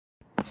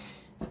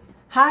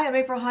Hi, I'm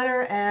April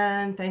Hunter,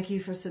 and thank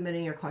you for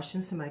submitting your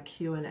questions to my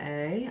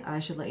Q&A. I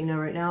should let you know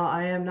right now,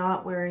 I am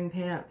not wearing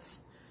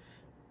pants.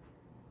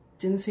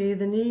 Didn't see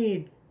the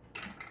need.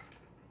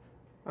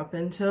 Up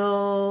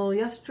until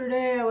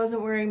yesterday, I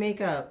wasn't wearing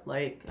makeup,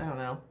 like, I don't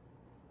know,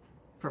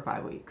 for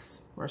 5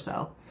 weeks or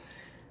so.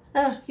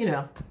 You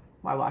know,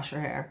 why wash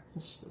your hair?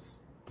 It's just,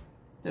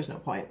 there's no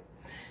point.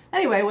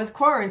 Anyway, with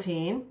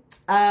quarantine,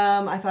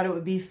 I thought it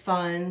would be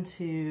fun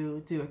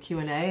to do a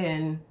Q&A,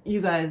 and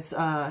you guys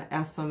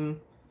asked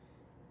some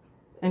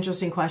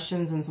interesting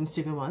questions and some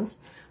stupid ones.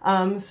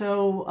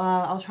 So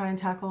I'll try and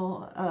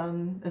tackle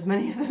as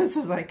many of those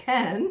as I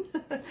can.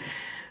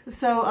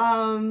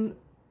 So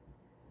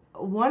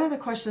one of the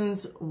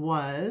questions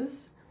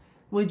was,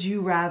 would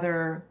you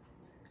rather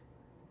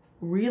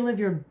relive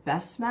your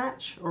best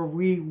match or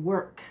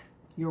rework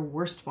your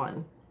worst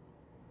one?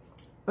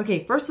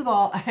 Okay, first of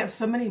all, I have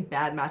so many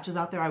bad matches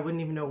out there, I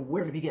wouldn't even know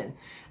where to begin.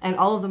 And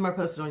all of them are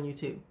posted on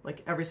YouTube,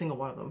 like every single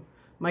one of them.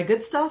 My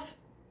good stuff,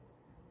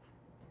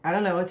 I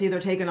don't know, it's either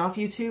taken off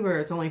YouTube or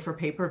it's only for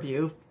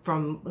pay-per-view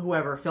from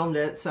whoever filmed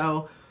it.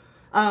 So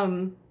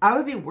I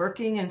would be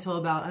working until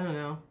about, I don't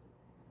know,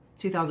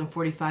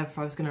 2045 if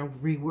I was going to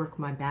rework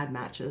my bad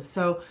matches.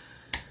 So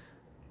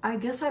I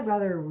guess I'd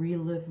rather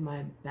relive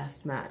my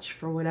best match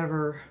for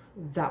whatever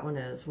that one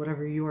is,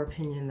 whatever your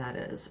opinion that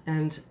is.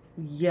 And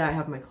yeah, I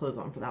have my clothes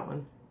on for that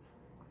one.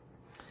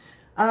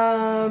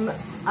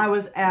 I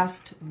was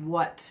asked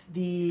what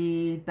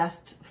the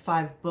best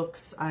 5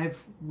 books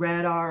I've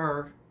read are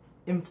or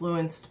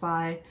influenced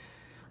by.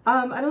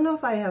 I don't know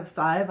if I have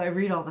 5. I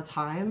read all the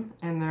time,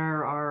 and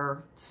there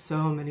are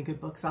so many good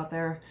books out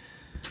there.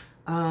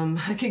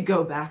 I could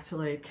go back to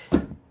like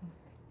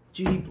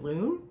Judy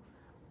Blume,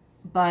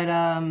 but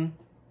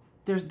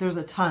there's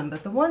a ton.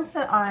 But the ones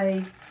that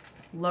I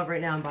love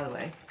right now, and by the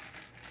way,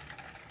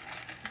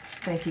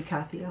 thank you,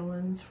 Kathy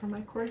Owens, for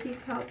my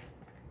corgi cup.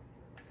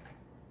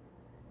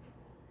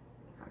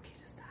 How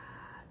cute is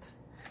that?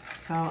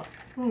 So,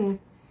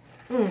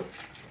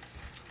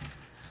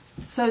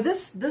 So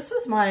this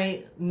is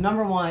my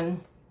 #1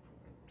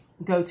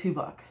 go-to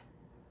book.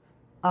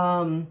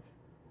 I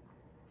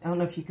don't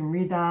know if you can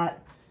read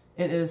that.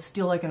 It is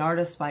Steal Like an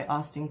Artist by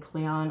Austin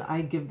Kleon.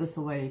 I give this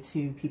away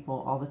to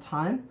people all the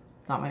time.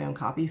 Not my own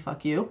copy,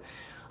 fuck you.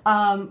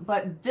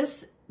 But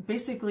this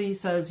basically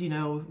says, you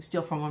know,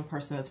 steal from one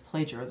person, it's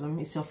plagiarism.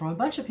 You steal from a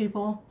bunch of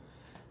people,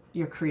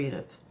 you're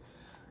creative.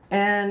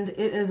 And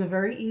it is a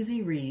very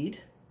easy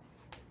read.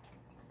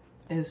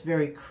 It is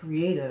very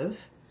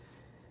creative.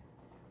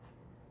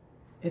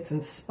 It's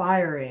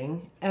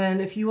inspiring. And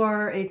if you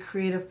are a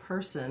creative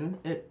person,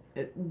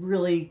 it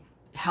really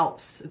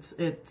helps.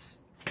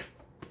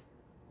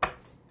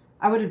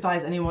 I would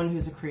advise anyone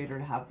who's a creator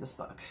to have this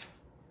book.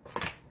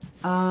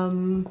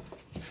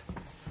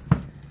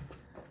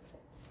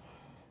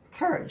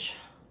 Courage,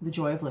 The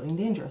Joy of Living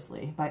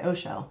Dangerously by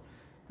Osho.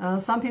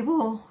 Some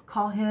people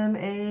call him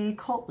a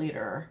cult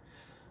leader.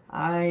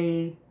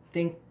 I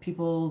think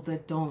people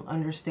that don't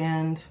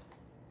understand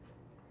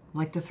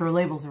like to throw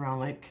labels around,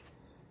 like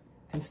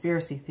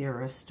conspiracy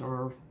theorist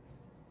or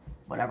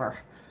whatever.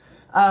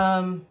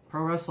 Pro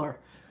wrestler.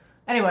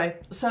 Anyway,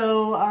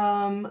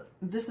 so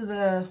this is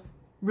a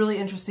really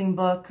interesting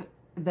book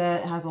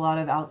that has a lot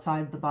of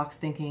outside the box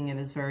thinking and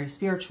is very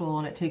spiritual,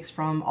 and it takes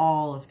from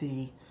all of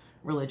the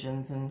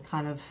religions and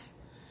kind of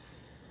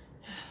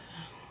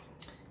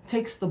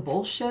takes the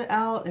bullshit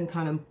out and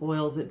kind of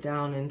boils it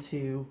down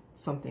into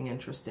something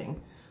interesting.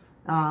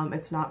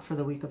 It's not for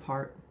the weak of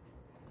heart.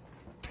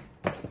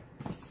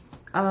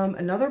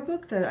 Another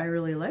book that I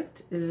really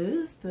liked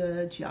is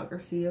The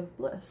Geography of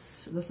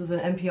Bliss. This is an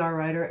NPR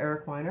writer,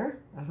 Eric Weiner.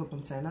 I hope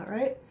I'm saying that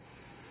right.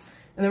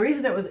 And the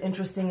reason it was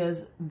interesting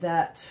is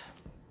that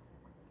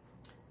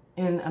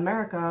in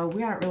America,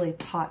 we aren't really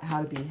taught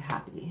how to be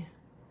happy.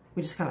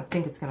 We just kind of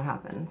think it's going to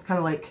happen. It's kind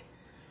of like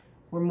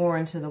we're more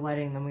into the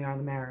wedding than we are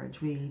the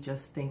marriage. We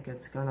just think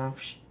it's going to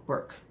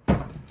work.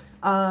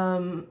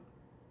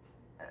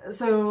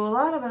 So a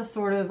lot of us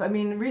sort of, I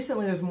mean,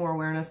 recently there's more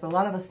awareness, but a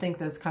lot of us think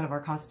that it's kind of our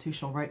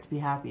constitutional right to be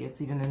happy.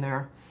 It's even in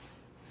there.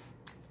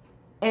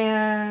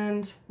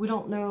 And we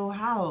don't know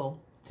how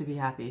to be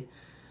happy.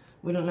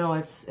 We don't know.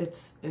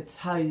 It's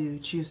how you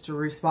choose to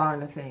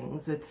respond to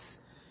things. It's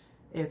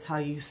how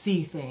you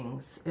see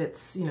things.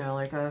 It's, you know,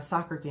 like a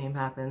soccer game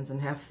happens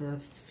and half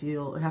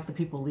the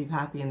people leave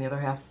happy and the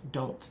other half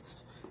don't.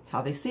 It's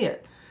how they see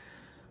it.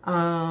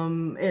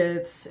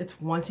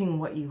 It's wanting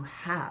what you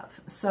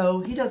have. So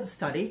he does a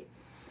study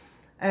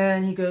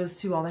and he goes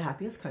to all the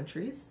happiest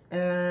countries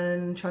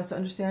and tries to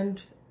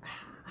understand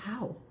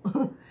how,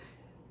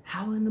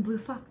 how in the blue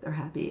fuck they're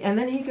happy. And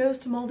then he goes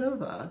to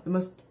Moldova, the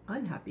most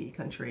unhappy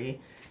country,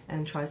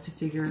 and tries to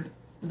figure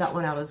that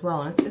one out as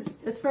well. And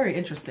it's very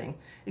interesting.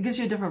 It gives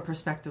you a different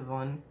perspective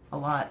on a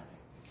lot.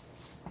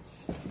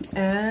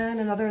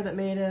 And another that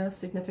made a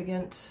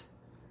significant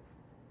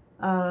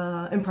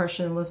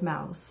impression was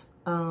Maus.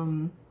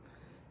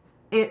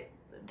 It,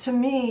 to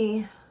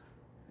me,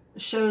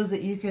 shows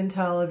that you can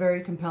tell a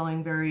very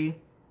compelling, very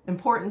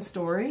important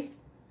story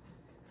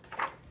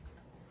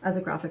as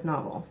a graphic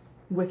novel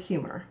with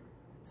humor.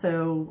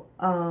 So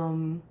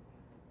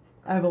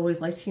I've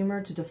always liked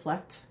humor to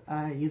deflect.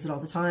 I use it all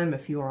the time.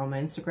 If you are on my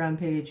Instagram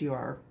page, you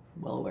are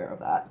well aware of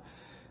that.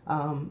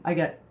 I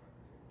get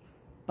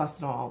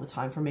busted on all the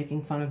time for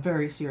making fun of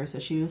very serious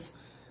issues,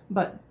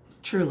 but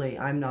truly,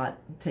 I'm not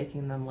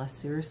taking them less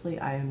seriously.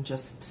 I am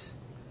just,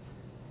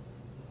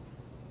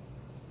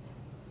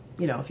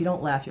 you know, if you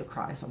don't laugh, you'll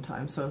cry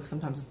sometimes. So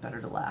sometimes it's better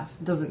to laugh.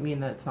 It doesn't mean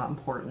that it's not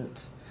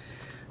important.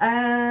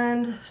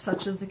 And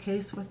such is the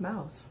case with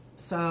Mouse.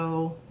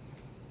 So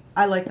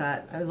I like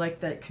that. I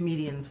like that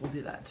comedians will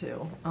do that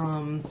too.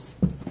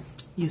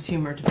 Use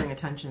humor to bring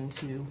attention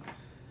to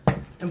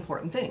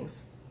important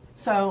things.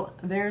 So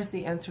there's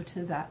the answer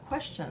to that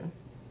question.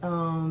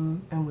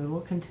 And we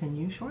will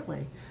continue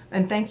shortly.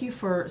 And thank you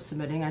for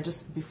submitting.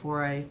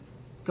 Before I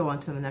go on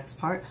to the next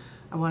part,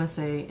 I want to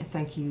say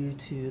thank you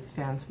to the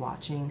fans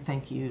watching.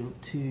 Thank you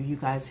to you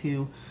guys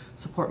who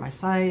support my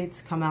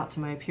sites, come out to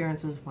my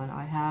appearances when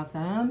I have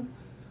them,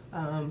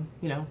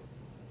 you know,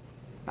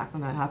 back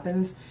when that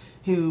happens,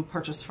 who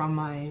purchase from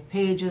my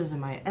pages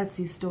and my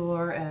Etsy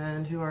store,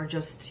 and who are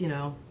just, you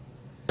know,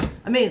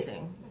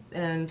 amazing.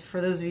 And for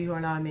those of you who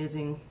are not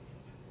amazing,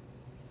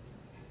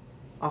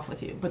 off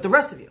with you. But the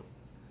rest of you,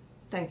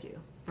 thank you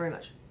very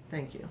much.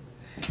 Thank you.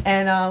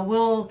 And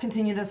we'll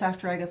continue this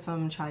after I get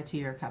some chai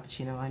tea or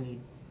cappuccino. I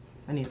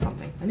need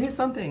something. I need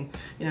something,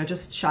 you know,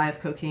 just shy of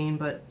cocaine,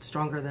 but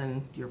stronger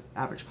than your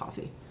average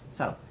coffee.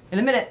 So in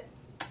a minute.